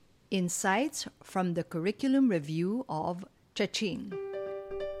Insights from the Curriculum Review of Cha-ching.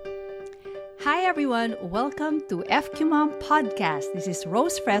 Hi everyone, welcome to FQ Mom Podcast. This is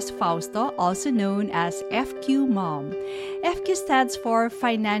Rose Fres Fausto, also known as FQ Mom. FQ stands for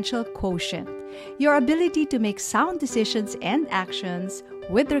Financial Quotient, your ability to make sound decisions and actions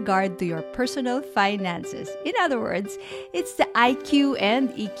with regard to your personal finances. In other words, it's the IQ and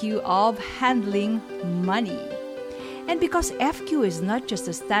EQ of handling money. And because FQ is not just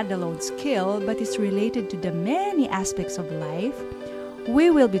a standalone skill, but is related to the many aspects of life,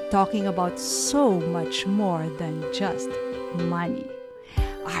 we will be talking about so much more than just money.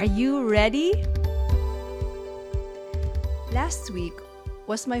 Are you ready? Last week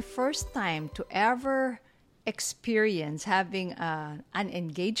was my first time to ever experience having an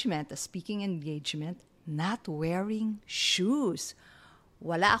engagement, a speaking engagement, not wearing shoes.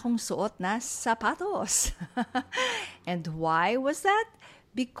 Wala akong suot na sapatos. And why was that?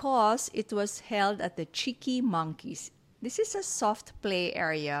 Because it was held at the Cheeky Monkeys. This is a soft play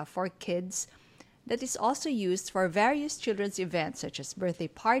area for kids that is also used for various children's events such as birthday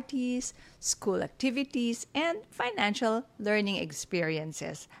parties, school activities, and financial learning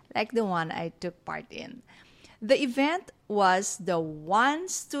experiences like the one I took part in. The event was the One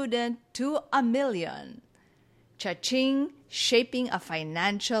Student to a Million. Cha-ching, shaping a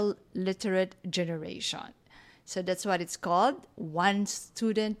financial literate generation. So that's what it's called, One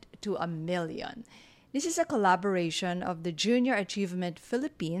Student to a Million. This is a collaboration of the Junior Achievement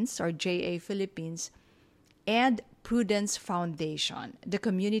Philippines, or JA Philippines, and Prudence Foundation, the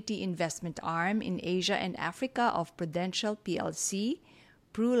community investment arm in Asia and Africa of Prudential PLC,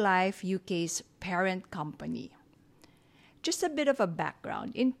 PruLife UK's parent company. Just a bit of a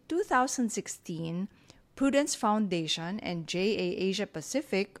background. In 2016, Prudence Foundation and JA Asia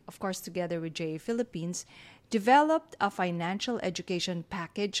Pacific, of course together with JA Philippines, developed a financial education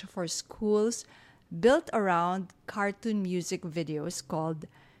package for schools built around cartoon music videos called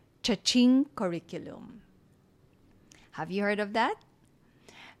Cha-ching Curriculum. Have you heard of that?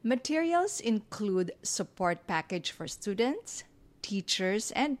 Materials include support package for students,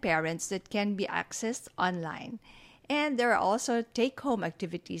 teachers, and parents that can be accessed online. And there are also take-home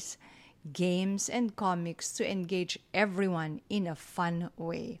activities, games, and comics to engage everyone in a fun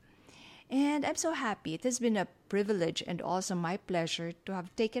way. And I'm so happy. It has been a privilege and also my pleasure to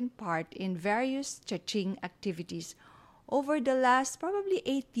have taken part in various Cha-ching activities over the last probably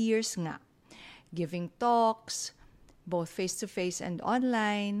 8 years nga. Giving talks, both face-to-face and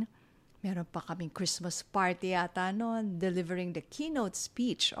online. Meron pa kaming Christmas party yata noon, delivering the keynote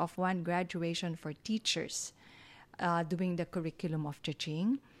speech of one graduation for teachers, doing the curriculum of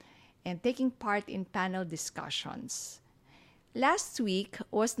Cha-ching, and taking part in panel discussions. Last week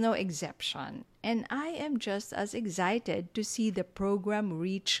was no exception, and I am just as excited to see the program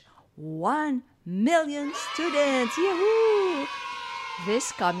reach 1 million students. Yahoo!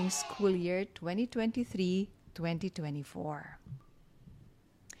 This coming school year 2023-2024.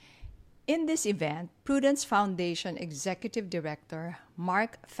 In this event, Prudence Foundation Executive Director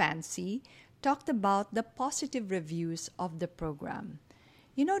Mark Fancy talked about the positive reviews of the program.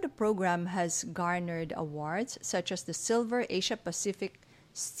 You know, the program has garnered awards such as the Silver Asia Pacific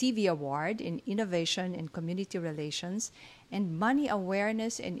Stevie Award in Innovation and Community Relations and Money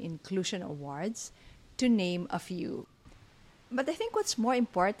Awareness and Inclusion Awards, to name a few. But I think what's more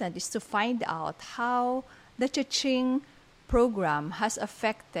important is to find out how the Cha-ching program has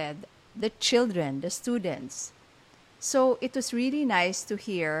affected the children, the students. So it was really nice to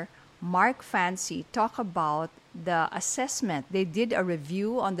hear Mark Fancy talk about the assessment. They did a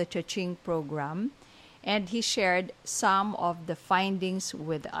review on the Cha-ching program, and he shared some of the findings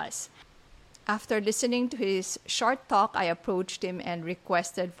with us. After listening to his short talk, I approached him and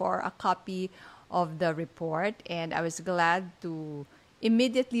requested for a copy of the report, and I was glad to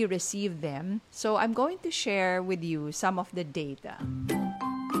immediately receive them. So I'm going to share with you some of the data.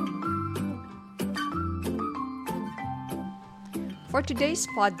 For today's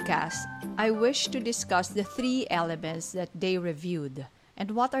podcast, I wish to discuss the 3 elements that they reviewed.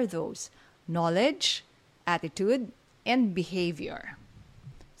 And what are those? Knowledge, attitude, and behavior.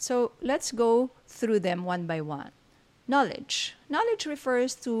 So let's go through them one by one. Knowledge. Knowledge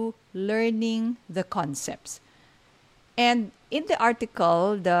refers to learning the concepts. And in the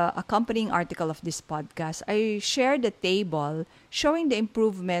article, the accompanying article of this podcast, I shared a table showing the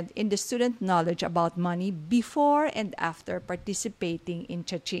improvement in the student knowledge about money before and after participating in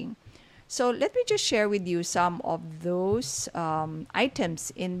Cha-ching. So let me just share with you some of those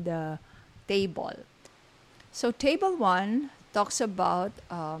items in the table. So table 1 talks about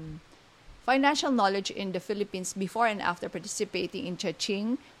financial knowledge in the Philippines before and after participating in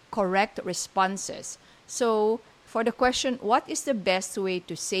Cha-ching correct responses. So, for the question, what is the best way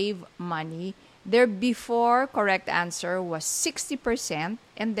to save money? Their before correct answer was 60%,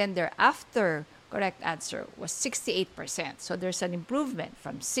 and then their after correct answer was 68%. So, there's an improvement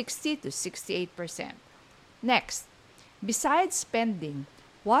from 60 to 68%. Next, besides spending,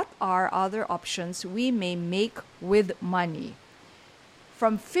 what are other options we may make with money?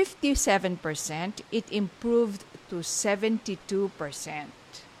 From 57%, it improved to 72%.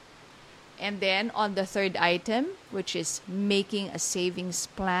 And then on the third item, which is making a savings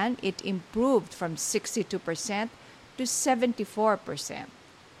plan, it improved from 62% to 74%.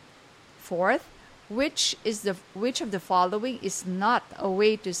 Fourth, which of the following is not a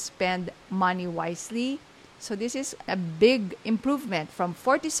way to spend money wisely? So this is a big improvement from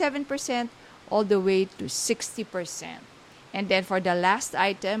 47% all the way to 60%. And then for the last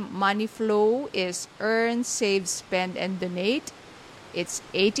item, money flow is earn, save, spend, and donate. It's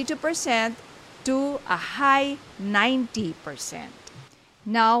 82% to a high 90%.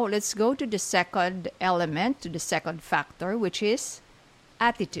 Now, let's go to the second element, to the second factor, which is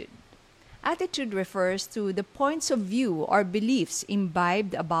attitude. Attitude refers to the points of view or beliefs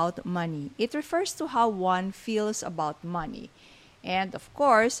imbibed about money. It refers to how one feels about money. And of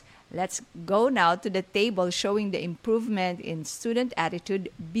course, let's go now to the table showing the improvement in student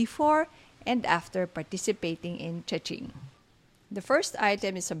attitude before and after participating in Cha-ching. The first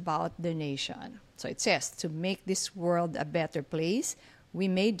item is about donation. So it says, to make this world a better place, we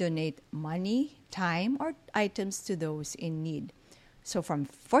may donate money, time, or items to those in need. So from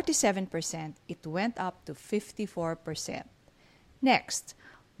 47%, it went up to 54%. Next,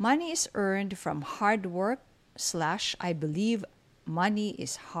 money is earned from hard work / I believe money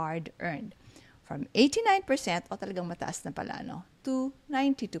is hard earned. From 89%, o talagang mataas na pala, no, to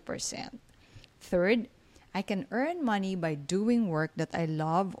 92%. Third, I can earn money by doing work that I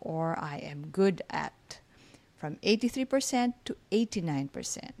love or I am good at. From 83% to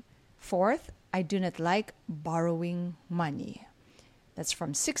 89%. Fourth, I do not like borrowing money. That's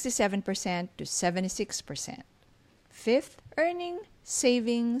from 67% to 76%. Fifth, earning,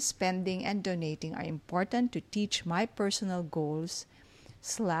 saving, spending, and donating are important to teach my personal goals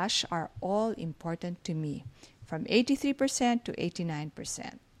 / are all important to me. From 83% to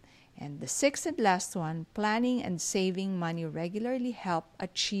 89%. And the sixth and last one, planning and saving money regularly help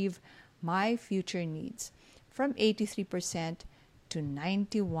achieve my future needs. From 83% to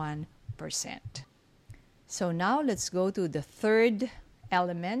 91%. So now let's go to the third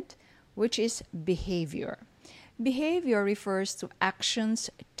element, which is behavior. Behavior refers to actions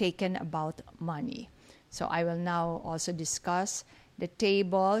taken about money. So I will now also discuss the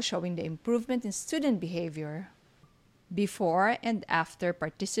table showing the improvement in student behavior before and after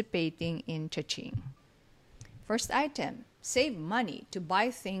participating in Cha-ching. First item, save money to buy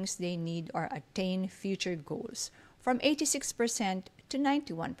things they need or attain future goals, from 86% to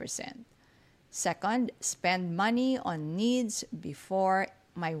 91%. Second, spend money on needs before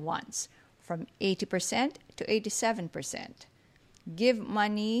my wants, from 80% to 87%. Give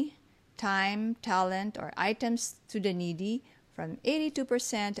money, time, talent, or items to the needy, from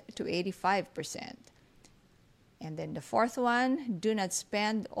 82% to 85%. And then the fourth one, do not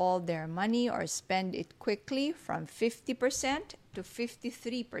spend all their money or spend it quickly, from 50% to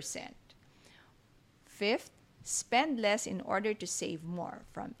 53%. Fifth, spend less in order to save more,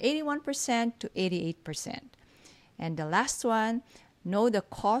 from 81% to 88%. And the last one, know the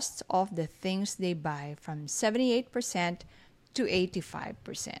costs of the things they buy, from 78% to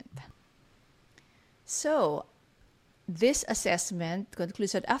 85%. So, this assessment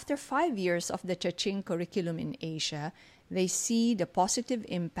concludes that after 5 years of the Cha-ching curriculum in Asia, they see the positive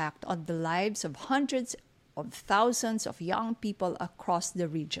impact on the lives of hundreds of thousands of young people across the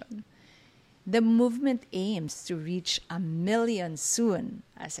region. The movement aims to reach 1 million soon,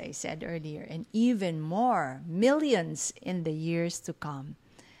 as I said earlier, and even more, millions in the years to come.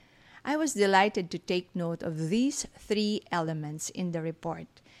 I was delighted to take note of these 3 elements in the report.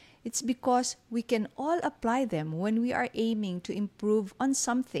 It's because we can all apply them when we are aiming to improve on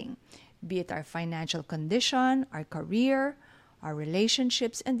something, be it our financial condition, our career, our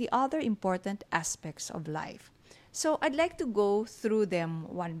relationships, and the other important aspects of life. So I'd like to go through them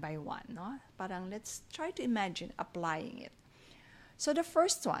one by one. No? Parang let's try to imagine applying it. So the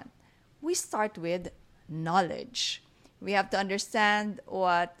first one, we start with knowledge. We have to understand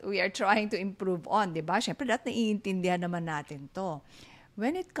what we are trying to improve on, di ba? Siyempre, dapat naiintindihan naman natin to.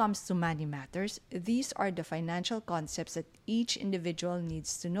 When it comes to money matters, these are the financial concepts that each individual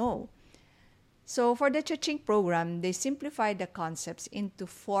needs to know. So for the Cha-ching program, they simplified the concepts into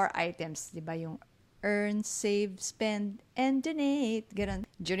 4 items, di ba? Yung Earn, save, spend, and donate. Ganun.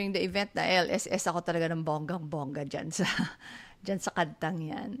 During the event na LSS, ako talaga ng bonggang-bongga dyan sa, dyan sa kantang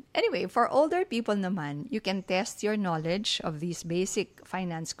yan. Anyway, for older people naman, you can test your knowledge of these basic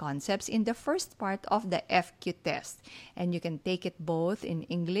finance concepts in the first part of the FQ test. And you can take it both in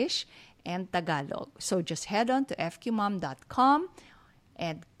English and Tagalog. So just head on to fqmom.com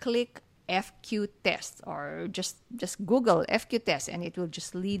and click FQ test, or just Google FQ test, and it will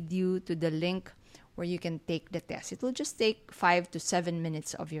just lead you to the link where you can take the test. It will just take 5 to 7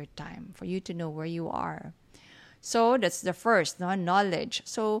 minutes of your time for you to know where you are. So that's the first, no? Knowledge.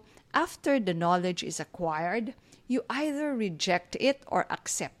 So after the knowledge is acquired, you either reject it or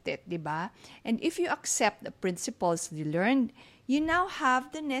accept it, diba? And if you accept the principles you learned, you now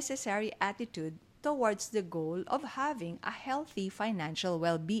have the necessary attitude towards the goal of having a healthy financial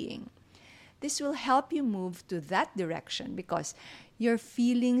well-being. This will help you move to that direction because your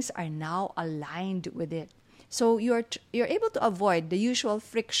feelings are now aligned with it. So you're able to avoid the usual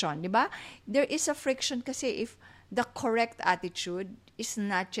friction, di ba? There is a friction kasi if the correct attitude is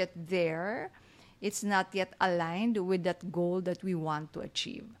not yet there, it's not yet aligned with that goal that we want to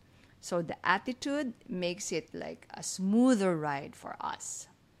achieve. So the attitude makes it like a smoother ride for us.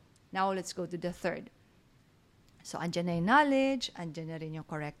 Now let's go to the third. So andyan na yung knowledge, andyan na rin yung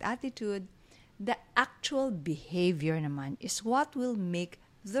correct attitude. The actual behavior naman is what will make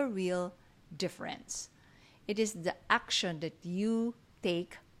the real difference. It is the action that you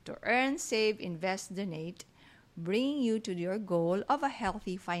take to earn, save, invest, donate, bringing you to your goal of a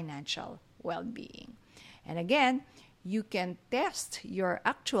healthy financial well-being. And again, you can test your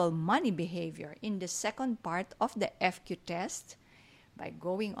actual money behavior in the second part of the FQ test by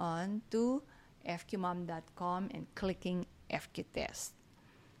going on to fqmom.com and clicking FQ test.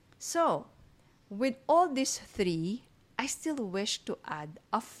 So, with all these three, I still wish to add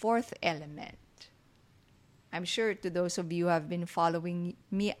a fourth element. I'm sure to those of you who have been following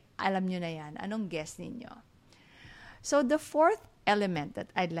me, alam nyo na yan. Anong guess ninyo? So the fourth element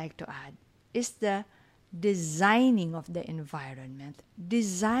that I'd like to add is the designing of the environment.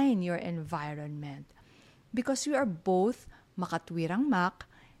 Design your environment. Because we are both makatwirang mak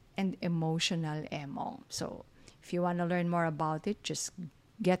and emotional emong. So if you want to learn more about it, just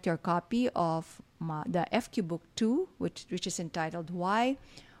get your copy of the FQ Book 2, which is entitled Why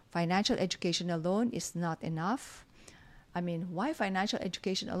Financial Education Alone is Not Enough. Why financial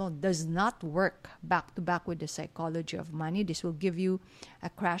education alone does not work back to back with the psychology of money. This will give you a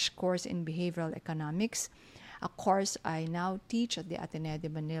crash course in behavioral economics, a course I now teach at the Ateneo de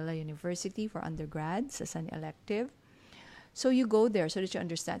Manila University for undergrads as an elective. So you go there so that you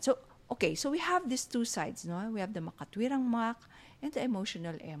understand. So we have these two sides, no? We have the makatwirang mak and the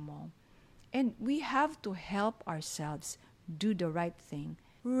emotional emo. And we have to help ourselves do the right thing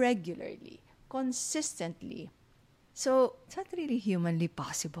regularly, consistently. So it's not really humanly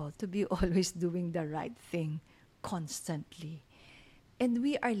possible to be always doing the right thing constantly. And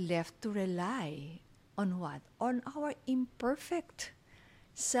we are left to rely on what? On our imperfect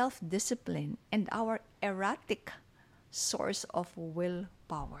self-discipline and our erratic source of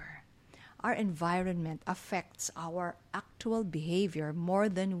willpower. Our environment affects our actual behavior more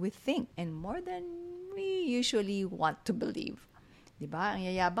than we think and more than we usually want to believe. Diba? Ang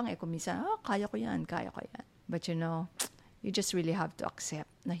yayabang kung minsan, kaya ko yan. But you just really have to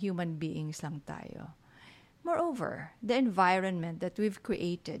accept na human beings lang tayo. Moreover, the environment that we've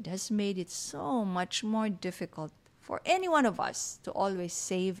created has made it so much more difficult for any one of us to always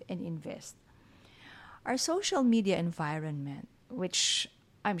save and invest. Our social media environment, which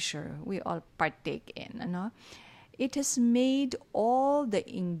I'm sure we all partake in, it has made all the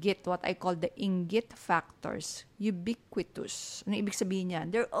inggit, what I call the inggit factors, ubiquitous. Ano ibig sabihin yan?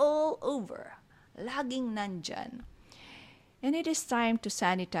 They're all over. Laging nandyan. And it is time to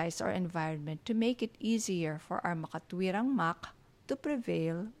sanitize our environment to make it easier for our makatwirang mak to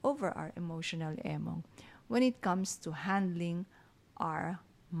prevail over our emotional emong when it comes to handling our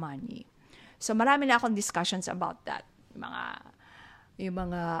money. So marami na akong discussions about that. Yung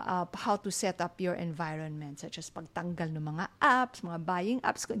mga how to set up your environment, such as pagtanggal ng mga apps, mga buying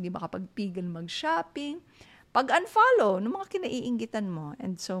apps, kung hindi makapagpigil mag-shopping, pag-unfollow ng mga kinaiinggitan mo,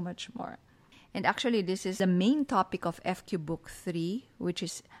 and so much more. And actually, this is the main topic of FQ Book 3, which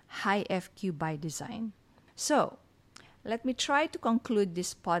is High FQ by Design. So, let me try to conclude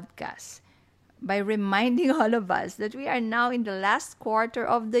this podcast by reminding all of us that we are now in the last quarter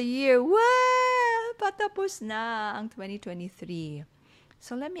of the year. Wow! Patapos na ang 2023.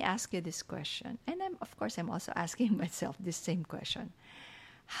 So let me ask you this question. And I'm also asking myself this same question.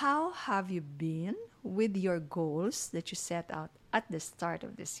 How have you been with your goals that you set out at the start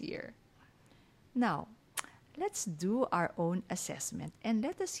of this year? Now, let's do our own assessment and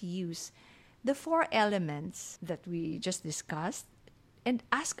let us use the 4 elements that we just discussed and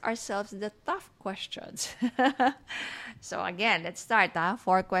ask ourselves the tough questions. So again, let's start. 4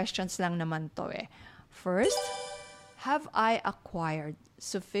 questions lang naman to eh. First, have I acquired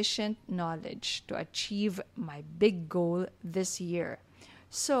sufficient knowledge to achieve my big goal this year?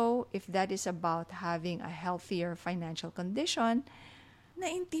 So, if that is about having a healthier financial condition,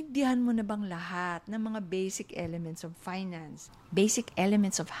 naintindihan mo na bang lahat ng mga basic elements of finance? Basic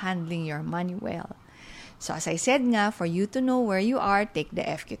elements of handling your money well. So, as I said nga, for you to know where you are, take the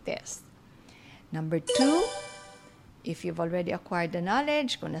FQ test. Number 2, if you've already acquired the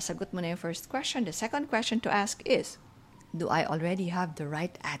knowledge, kung nasagot mo na yung first question, the second question to ask is, do I already have the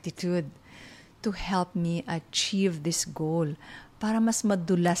right attitude to help me achieve this goal? Para mas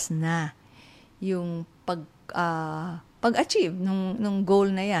madulas na yung pag-achieve nung goal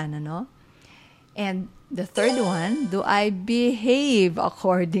na yan, ano? And the third one, do I behave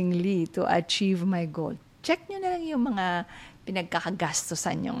accordingly to achieve my goal? Check nyo na lang yung mga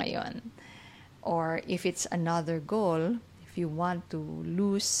pinagkakagastusan nyo ngayon. Or if it's another goal, if you want to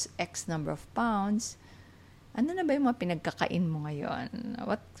lose X number of pounds, ano na ba yung mga pinagkakain mo ngayon?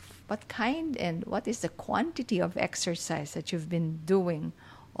 What kind and what is the quantity of exercise that you've been doing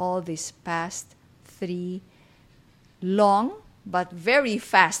all these past 3 long but very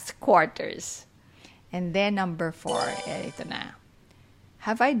fast quarters? And then number 4, ito na.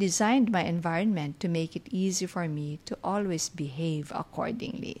 Have I designed my environment to make it easy for me to always behave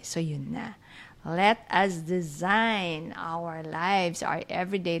accordingly? So yun na. Let us design our lives, our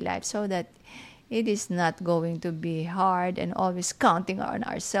everyday lives, so that it is not going to be hard and always counting on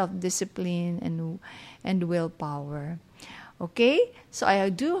our self-discipline and willpower. Okay? So I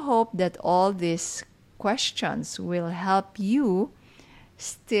do hope that all these questions will help you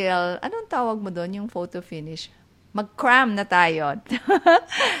still, anong tawag mo doon, yung photo finish? Mag-cram na tayo.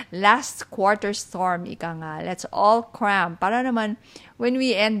 Last quarter storm, ika nga. Let's all cram. Para naman, when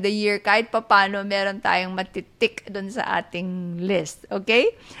we end the year, kahit papano, meron tayong matitik doon sa ating list.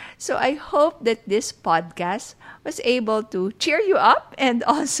 Okay? So I hope that this podcast was able to cheer you up and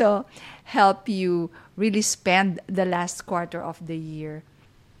also help you really spend the last quarter of the year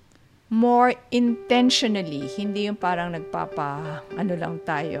more intentionally. Hindi yung parang lang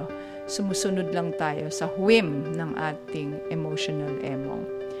tayo, sumusunod lang tayo sa whim ng ating emotional emong.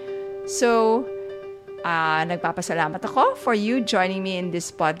 So, nagpapasalamat ako for you joining me in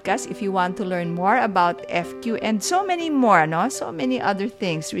this podcast. If you want to learn more about FQ and so many more, so many other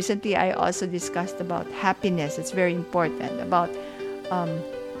things. Recently, I also discussed about happiness. It's very important. About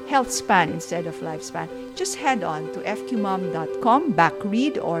health span instead of lifespan. Just head on to fqmom.com,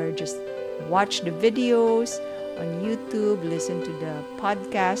 backread, or just watch the videos on YouTube, listen to the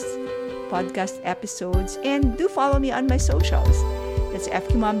podcast episodes, and do follow me on my socials. That's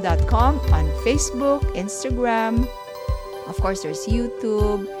fqmom.com on Facebook, Instagram. Of course, there's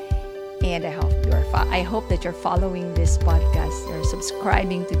YouTube. And I hope that you're following this podcast. You're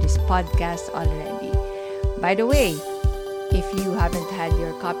subscribing to this podcast already. By the way, if you haven't had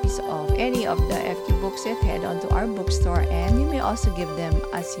your copies of any of the FQ books yet, head on to our bookstore and you may also give them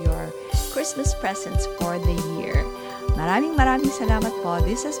as your Christmas presents for the year. Maraming salamat po.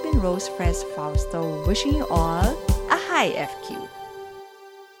 This has been Rose Fres Fausto wishing you all a high FQ.